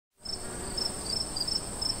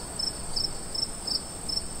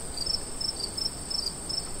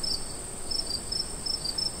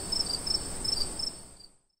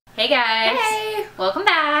Hey guys! Hey! Welcome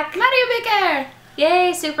back! Mario Maker!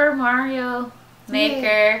 Yay, Super Mario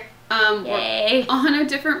Maker! Yay! We're on a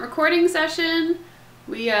different recording session.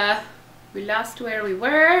 We lost where we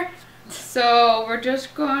were, so we're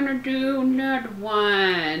just gonna do another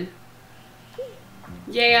one.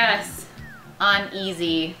 Yes. On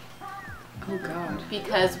easy. Oh God.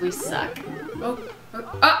 Because we suck.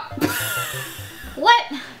 What?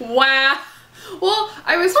 Wow. Well,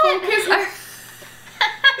 I was focused.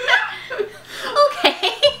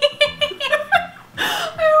 Okay.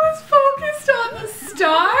 I was focused on the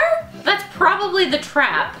star. That's probably the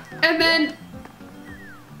trap. And then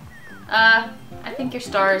I think your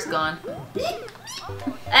star is gone.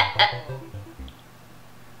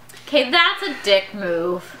 Okay, that's a dick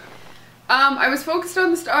move. I was focused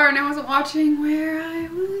on the star and I wasn't watching where I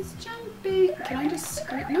was jumping. Can I just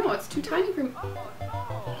scream? No, it's too tiny for me.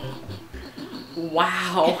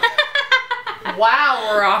 Wow. Wow,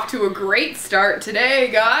 we're off to a great start today,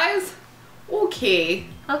 guys. Okay.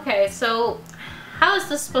 Okay, so how is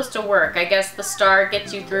this supposed to work? I guess the star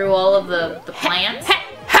gets you through all of the plants?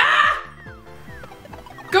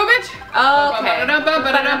 Go, bitch. Okay.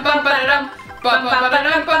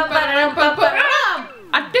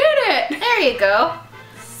 I did it. There you go.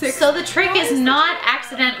 6 So the trick is points. not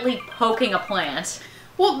accidentally poking a plant.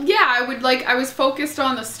 Well, yeah, I was focused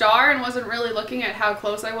on the star and wasn't really looking at how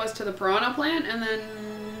close I was to the piranha plant, and then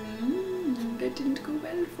that didn't go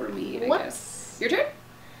well for me, I guess. Your turn?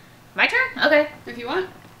 My turn? Okay. If you want.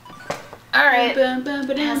 Alright.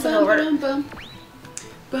 Pass it over.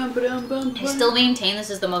 I still maintain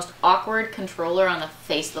this is the most awkward controller on the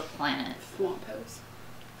face of the planet. Swamp house.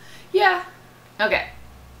 Yeah. Okay.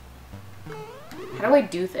 How do I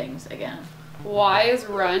do things again? Y is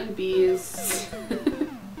run, B is...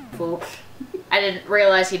 Poop. I didn't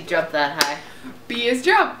realize he'd jump that high. B is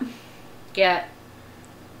jump. Yeah.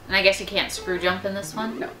 And I guess you can't screw jump in this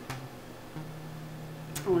one? No.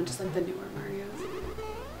 I want just like the newer Marios.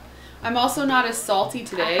 I'm also not as salty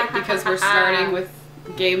today because we're starting with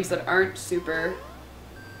games that aren't super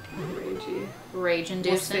ragey.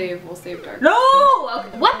 Rage-inducing. We'll save Dark. No!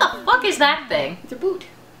 Okay. What the fuck is that thing? It's a boot.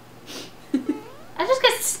 I just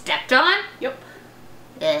got stepped on? Yep.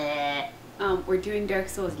 We're doing Dark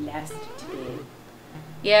Souls last today.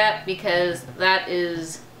 Yeah, because that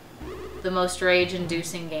is the most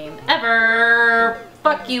rage-inducing game ever.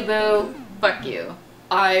 Fuck you, boo. Fuck you.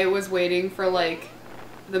 I was waiting for like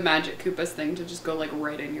the Magic Koopas thing to just go like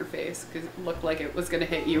right in your face because it looked like it was gonna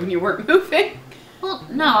hit you and you weren't moving. Well,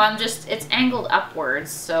 no, it's angled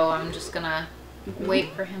upwards, so I'm just gonna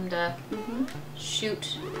wait for him to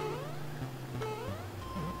shoot.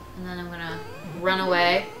 And then I'm gonna run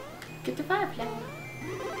away. Get the firefly.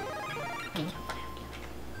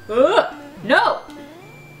 No!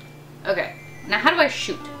 Okay, now how do I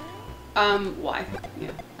shoot? Y.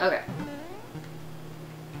 Yeah. Okay.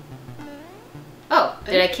 Oh,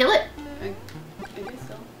 did I kill it? I guess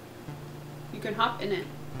so. You can hop in it.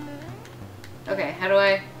 Okay, how do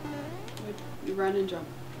I? You run and jump.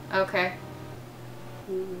 Okay.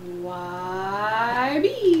 Y,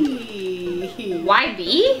 B. Y,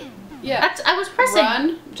 B? Yeah. I was pressing.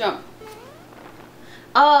 Run, jump.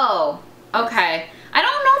 Oh, okay. I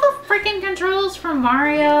don't know the freaking controls from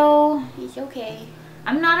Mario. It's okay.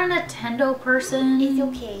 I'm not a Nintendo person. It's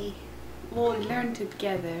okay. We'll learn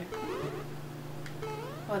together.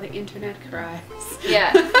 While the internet cries.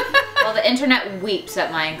 Yeah. Well, the internet weeps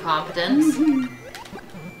at my incompetence.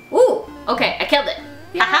 Ooh, okay, I killed it.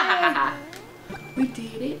 Ha ha ha ha. We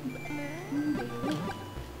did it.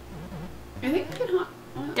 I think we can hop.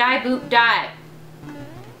 Die, boop, die.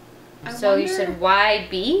 So you said Y,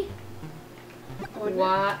 B?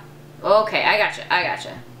 Y. Okay, I gotcha.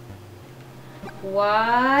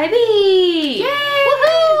 Y, B! Yay!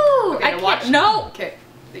 Woohoo! Okay, I now can't. watch. No! Okay,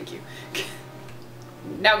 thank you.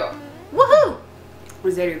 Now go. Woohoo!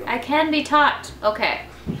 There you go. I can be taught. Okay.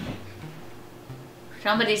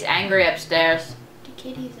 Somebody's angry upstairs. The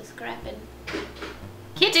kitties are scrapping.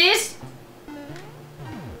 Kitties!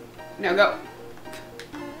 Now go.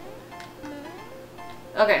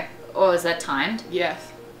 Okay. Oh, is that timed?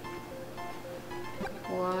 Yes.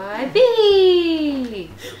 Y, B!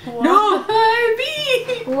 No! B!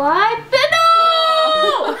 Y, B!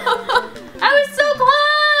 No! I was so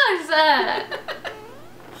close!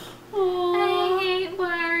 I hate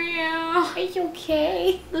Mario. It's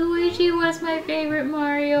okay. Luigi was my favorite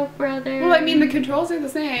Mario brother. Well, I mean, the controls are the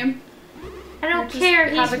same. I don't Just care.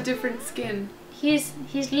 have a different skin. He's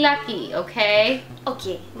lucky, okay?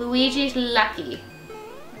 Okay. Luigi's lucky.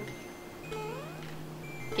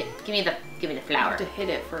 Give me the You flower. have to hit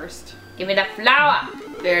it first. Give me the flower.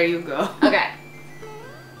 There you go. Okay.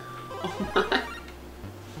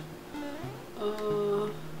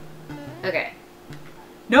 Oh my. Okay.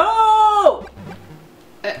 No!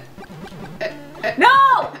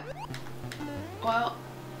 No! Well,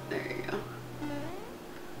 there you go.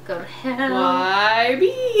 Go to hell. Why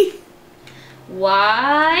me?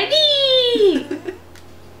 Why me?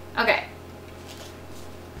 Okay.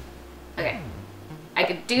 Okay. I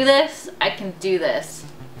can do this. I can do this.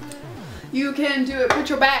 You can do it. Put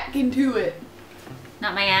your back into it.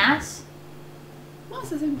 Not my ass. Well, it's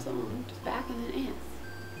the same song. Just back and then ass.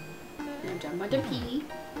 Now jump onto P.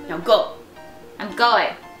 Now go. I'm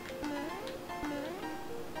going.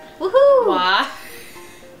 Woohoo! Why?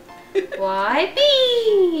 Why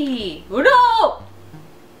me? No!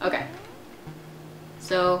 Okay.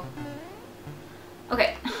 So.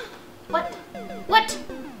 Okay. What? What?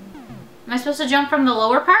 Am I supposed to jump from the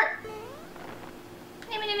lower part?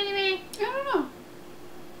 I don't know.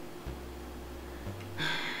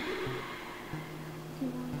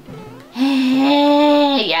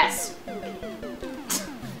 Yes.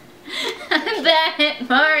 I'm bad at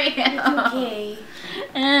Mario. It's okay.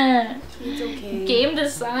 It's okay. Game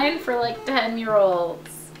designed for like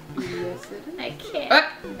 10-year-olds. Yes, it is. I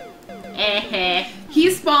can't.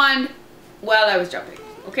 He spawned while I was jumping.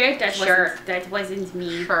 Okay? Sure. That wasn't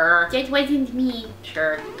me. Sure. That wasn't me.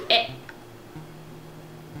 Sure.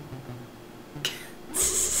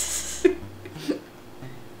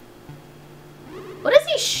 What is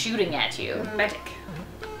he shooting at you? Magic.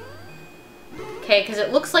 Okay, because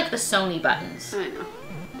it looks like the Sony buttons. I know.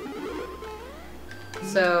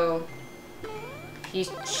 So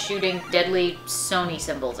he's shooting deadly Sony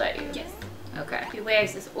symbols at you. Yes. Okay. Where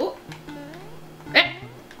is this? Oh.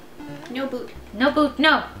 No boot. No boot.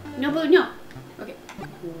 No. No boot. No. Okay.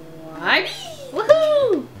 Why?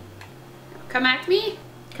 Woohoo! Come at me.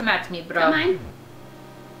 Come at me, bro. Come on.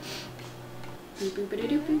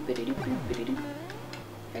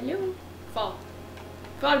 Hello. Fall.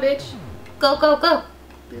 Fall, bitch. Go, go, go.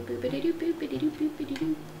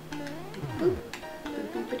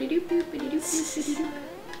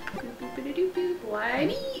 Why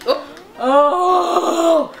me? Oh.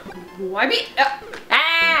 Oh! Why me?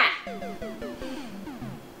 Ah!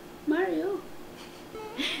 Mario.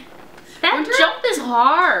 That jump is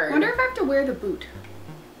hard. I wonder if I have to wear the boot.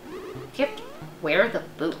 You have to wear the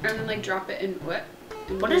boot. And then like drop it in what?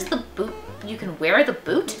 What is the boot? You can wear the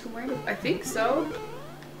boot? You can wear it. I think so.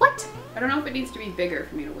 What? I don't know if it needs to be bigger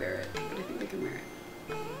for me to wear it, but I think I can wear it.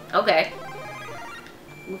 Okay.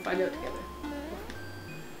 We'll find out together.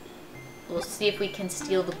 We'll see if we can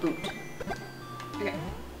steal the boot. Okay.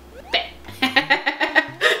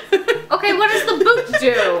 Okay, what does the boot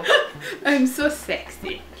do? I'm so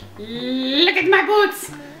sexy. Look at my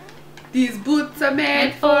boots. These boots are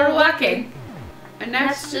made for walking. And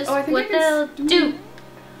That's just I think what I can they'll do.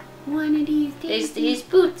 One of these days. These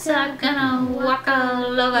boots are gonna walk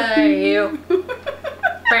all over you.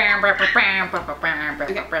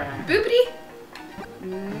 Boopity.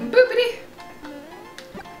 Boopity.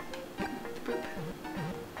 Boop.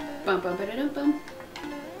 Bum bum ba da bum.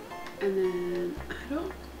 And then I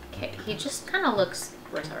don't. Okay, he just kind of looks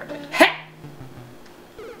retarded.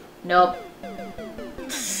 Nope.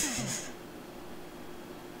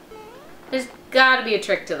 There's gotta be a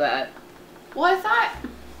trick to that. Well, I thought.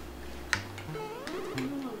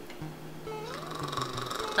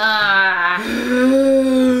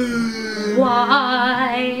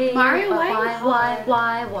 Why? Mario, Why?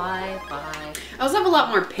 why? I also have a lot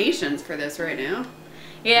more patience for this right now.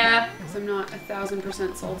 Yeah. Because I'm not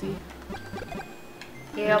 1,000% salty.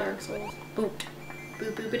 Yep. Dark Souls. Boot.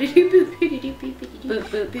 Boop boop boop boop boop boop Boop,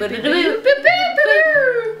 boop, boop boop,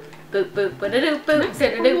 boop boop,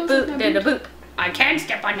 boop, boop, boop, boop. I can't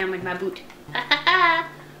step on them with my boot.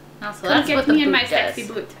 Also, Come that's get what the me in boot my does. sexy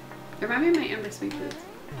boot. Remind me of my Amber Sweet boots.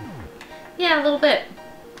 Yeah, a little bit.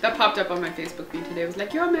 That popped up on my Facebook feed today. It was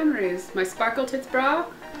like, your memories. My Sparkle Tits bra.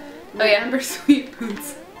 My Oh, yeah. Amber Sweet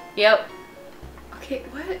boots. Yep. Okay,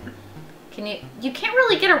 what? Can you can't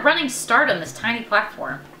really get a running start on this tiny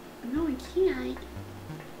platform. No, I can't.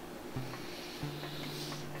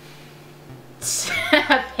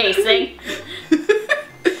 Pacing.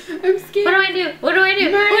 I'm scared. What do I do? What do I do?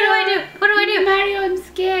 Mario. What do I do? What do I do? Mario, I'm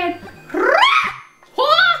scared.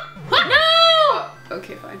 No!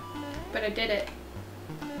 Okay, fine. But I did it.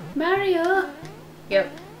 Mario.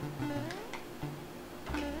 Yep.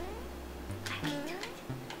 I can do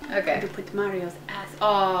it. Okay. To put Mario's ass.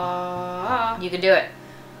 Aww. You can do it.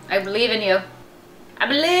 I believe in you. I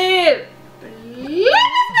believe.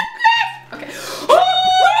 Okay.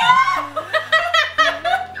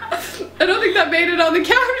 I don't think that made it on the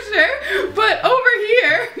capture, but over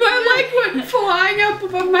here, my leg went flying up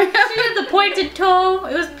above my head.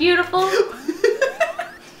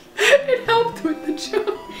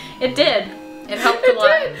 It did. It helped a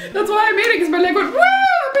lot. It did. That's why I made it, because my leg went woo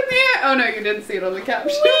up in the air. Oh no, you didn't see it on the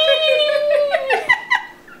caption.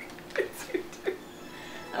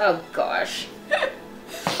 Oh gosh.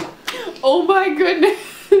 Oh my goodness.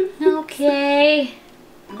 Okay.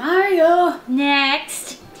 Mario.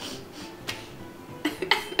 Next.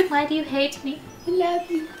 Why do you hate me? I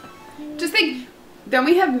love you. Just think, then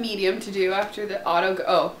we have medium to do after the auto go.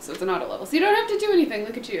 Oh, so it's an auto level. So you don't have to do anything.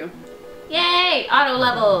 Look at you. Yay! Auto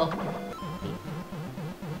level.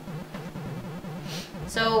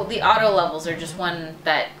 So the auto levels are just one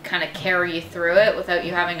that kind of carry you through it without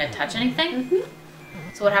you having to touch anything?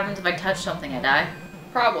 Mm-hmm. So what happens if I touch something? I die?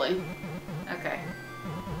 Probably. Okay.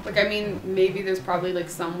 Like, I mean, maybe there's probably like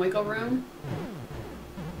some wiggle room.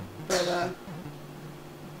 But,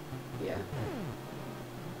 yeah.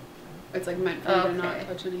 It's like meant for you to not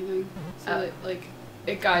touch anything. So that, like,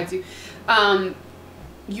 it guides you.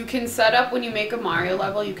 You can set up, when you make a Mario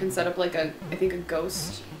level, you can set up like I think a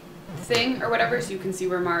ghost thing or whatever, so you can see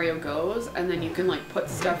where Mario goes, and then you can like put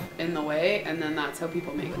stuff in the way, and then that's how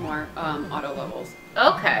people make more auto levels.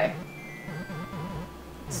 Okay.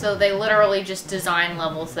 So they literally just design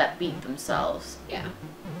levels that beat themselves. Yeah.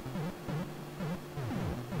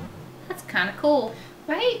 That's kind of cool.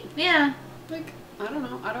 Right? Yeah. Like, I don't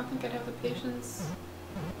know. I don't think I'd have the patience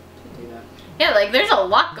to do that. Yeah, like there's a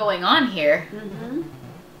lot going on here. Mm-hmm.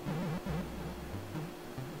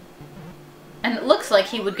 And it looks like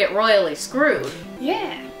he would get royally screwed.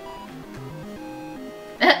 Yeah.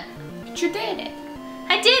 But you did it.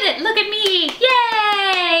 I did it! Look at me!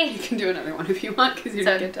 Yay! You can do another one if you want, because you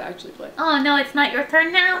don't get to actually play. Oh no, it's not your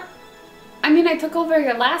turn now? I mean, I took over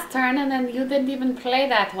your last turn, and then you didn't even play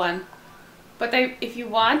that one. But if you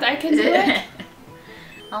want, I can do it.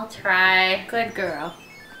 I'll try. Good girl.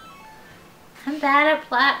 I'm bad at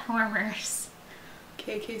platformers.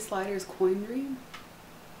 KK Slider's Coin Dream?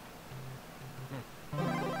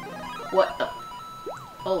 What the?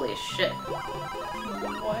 Holy shit.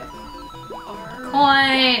 What are...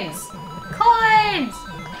 Coins! Coins!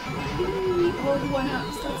 Oh, one up.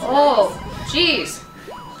 Oh, jeez.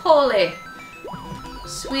 Holy.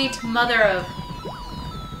 Sweet mother of...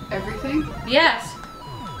 Everything? Yes.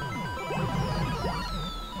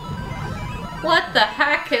 What the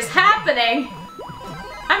heck is happening?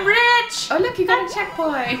 I'm rich! Oh, look, you got a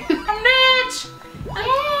checkpoint. I'm rich!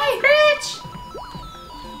 I'm rich!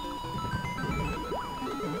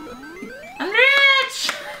 I'm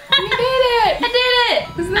rich! You did it! I did it!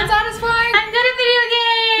 Isn't that satisfying? I'm good at video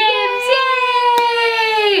games!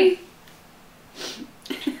 Yay!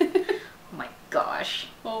 Oh my gosh.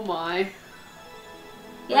 Oh my.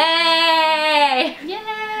 Yay!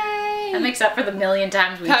 Yay! That makes up for the million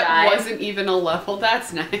times we That died. wasn't even a level.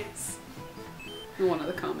 That's nice. In one of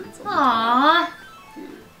the comments. Aww.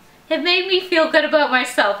 It made me feel good about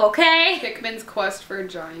myself, okay? Pikmin's Quest for a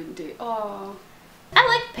Giant D. Oh. I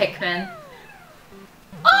like Pikmin.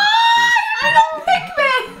 Oh! I know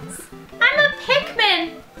Pikmins! I'm a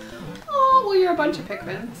Pikmin! Oh, well, you're a bunch of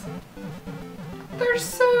Pikmins. They're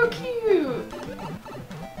so cute.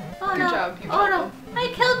 Oh, Good no. job, you Oh killed no, them. I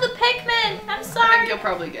killed the Pikmin! I'm I sorry. think you'll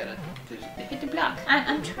probably get it. Just hit the block.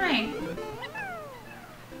 I'm trying.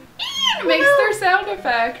 It makes their sound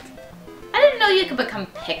effect. I didn't know you could become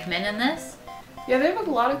Pikmin in this. Yeah, they have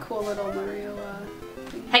a lot of cool little Mario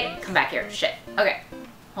things. Hey, come back here. Shit. Okay.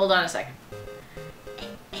 Hold on a second.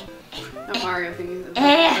 Not Mario thingies.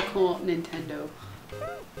 It's a cool Nintendo.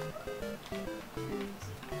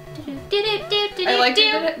 I like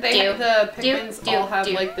that they have the Pikmins all have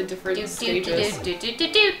like the different stages.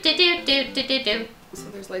 So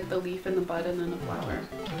there's like the leaf and the bud and then the flower.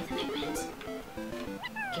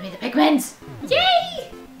 Give me the Pikmins! Yay!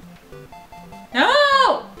 No!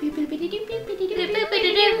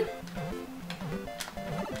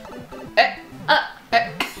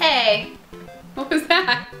 Hey. What was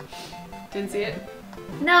that? Didn't see it.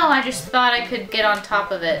 No, I just thought I could get on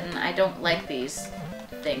top of it, and I don't like these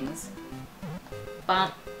things.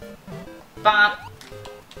 Bump. Bump.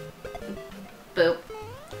 Boop.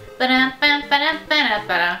 Ba-dum, bum, ba-dum, ba-dum,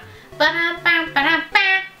 ba-dum. Ba-dum, bum, ba-dum,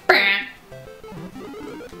 ba, ba.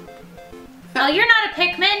 Oh, you're not a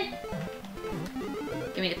Pikmin?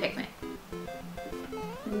 Give me the Pikmin.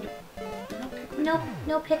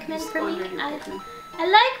 No Pikmin for me. I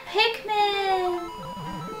like Pikmin.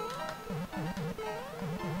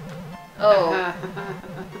 Oh.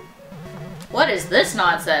 What is this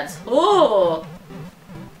nonsense? Ooh.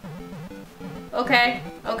 Okay.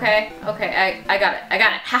 I got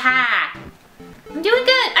it. Haha. I'm doing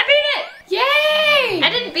good. I beat it. Yay! I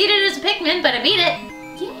didn't beat it as a Pikmin, but I beat it.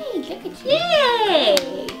 Yay! Look at you.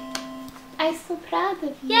 Yay! I'm so proud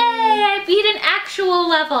of you. Yay! I beat an actual actual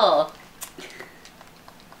level.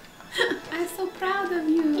 I'm so proud of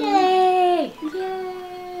you. Yay!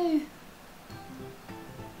 Yay!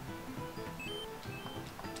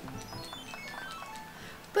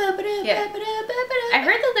 Yeah. I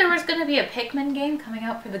heard that there was gonna be a Pikmin game coming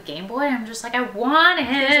out for the Game Boy. I'm just like, I want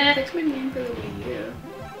There's a it. Pikmin game for the Wii U.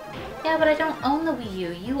 Yeah, but I don't own the Wii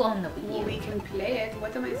U. You own the Wii Well, U. we can play it.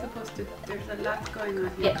 What am I supposed to? There's a lot going on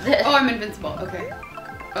here. Yeah. Oh, I'm invincible. Okay.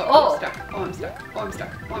 Oh, Oh. I'm stuck. Oh, I'm stuck. Oh, I'm stuck.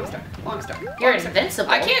 Oh, I'm stuck. Oh, I'm stuck. You're I'm stuck.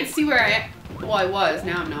 invincible. I can't see where I am. Well, I was.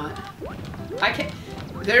 Now I'm not. I can't.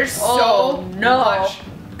 There's Oh, so no. much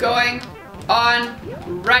going on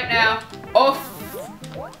right now. Oh,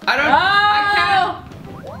 I don't.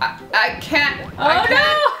 I can't. Oh, I can't.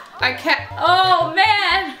 no. I can't. Oh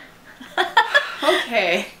man.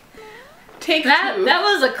 Okay. Take That two.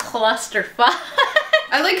 was a clusterfuck.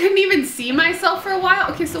 I like couldn't even see myself for a while.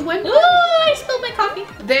 Okay, so when? Ooh, I spilled my coffee.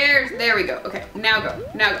 There we go. Okay, now go.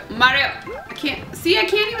 Now go. Mario! I can't see, I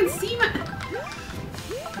can't even see my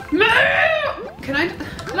Mario! Can I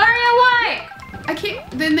Mario, why? I can't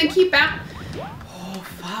then they keep out. Oh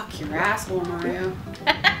fuck, you're asshole, Mario.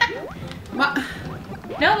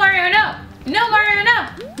 No, Mario, no. No, Mario, no.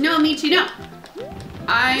 No, Michi, no.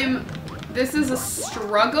 This is a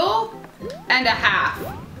struggle and a half.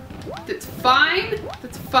 That's fine.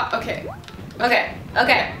 That's fine. Okay. Okay.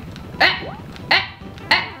 Okay.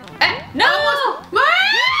 No! Almost. No,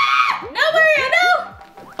 Mario, no!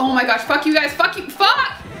 Oh my gosh, fuck you guys, fuck you,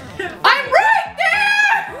 fuck! I'm right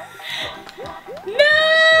there! No!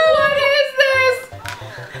 What is this?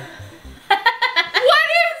 What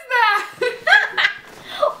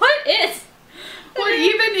is that? What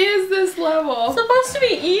even is this level? Supposed to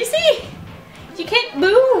be easy? You can't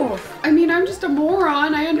move. I mean, I'm just a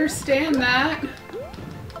moron, I understand that.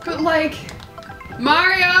 But like,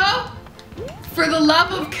 Mario, for the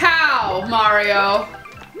love of cow, Mario.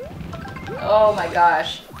 Oh my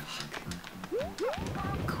gosh.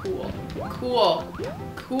 Cool, cool,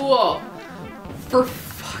 cool. For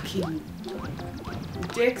fucking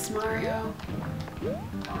dicks, Mario.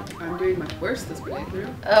 I'm doing much worse this playthrough.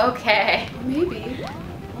 Okay. Maybe.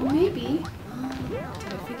 Well, maybe.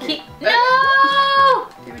 No!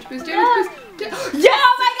 Damage boost, damage boost. Yeah!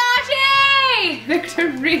 Oh my gosh, yay!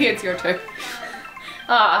 Victory, it's your turn.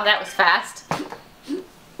 Oh, that was fast.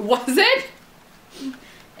 Was it?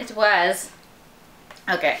 It was.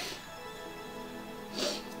 Okay.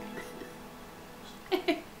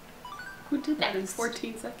 Who did that in Next.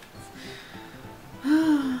 14 seconds?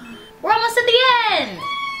 We're almost at the end!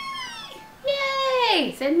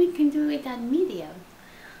 Yay! Then we can do it on medium.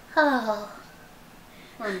 Oh.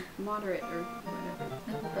 Or moderate or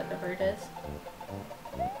whatever. Whatever it is.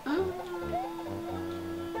 Oh.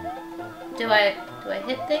 Do I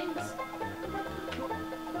hit things?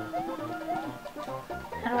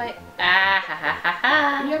 How do I? Ah ha ha ha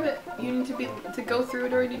ha. Yeah, but you need to go through a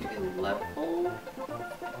door, you need to be level.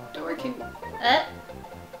 Door can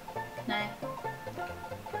No.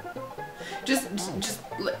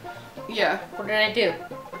 yeah. What did I do?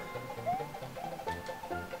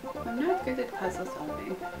 I'm not good at puzzle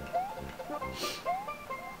solving.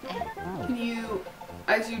 Can you,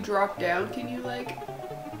 as you drop down, can you like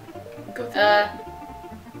go through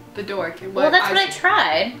the door? Well, that's what I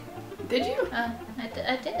tried. Did you? I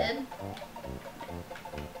did.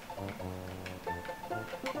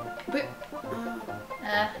 But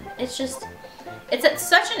It's just, it's at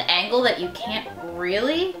such an angle that you can't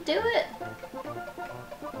really do it.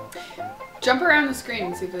 jump around the screen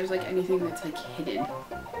and see if there's like anything that's like hidden.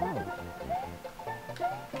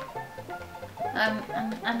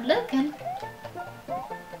 I'm looking.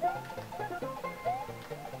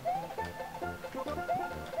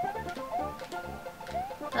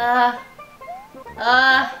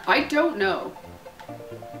 I don't know.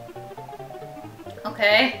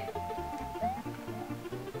 Okay.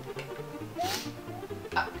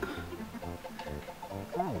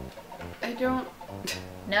 I don't.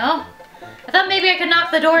 No? I thought maybe I could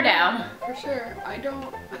knock the door down. For sure. I don't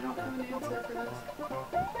have an answer for this.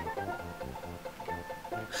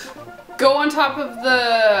 Go on top of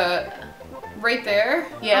the right there?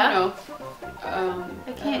 Yeah. Oh, no. I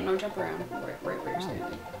I can't. don't know, jump around. Right where you're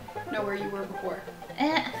standing. No, where you were before.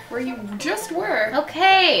 Eh. Where you just were.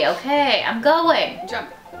 Okay, okay, I'm going. Jump.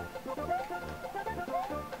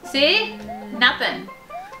 See? Nothing.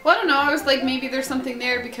 Well, I don't know, I was like, maybe there's something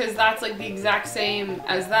there because that's like the exact same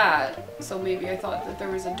as that. So maybe I thought that there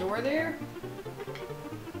was a door there.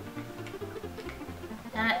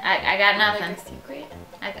 I got nothing. Like a secret?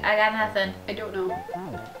 I got nothing. I don't know.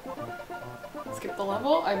 Skip the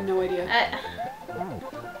level? I have no idea.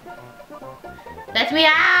 Let me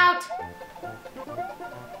out!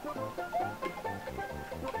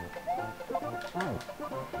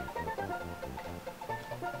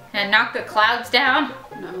 And knock the clouds down?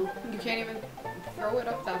 No, you can't even throw it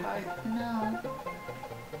up that high. No.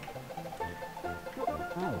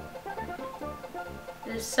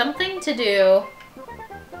 There's something to do.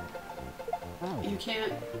 You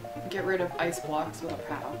can't get rid of ice blocks with a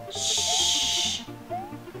paddle. Shh.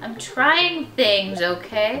 I'm trying things,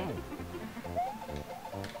 okay?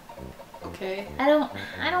 Okay. I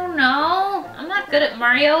don't know. I'm not good at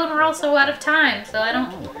Mario, and we're also out of time, so I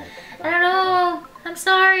don't know. I'm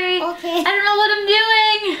sorry. Okay. I don't know what I'm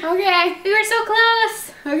doing. Okay. We were so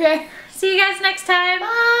close. Okay. See you guys next time.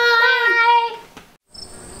 Bye.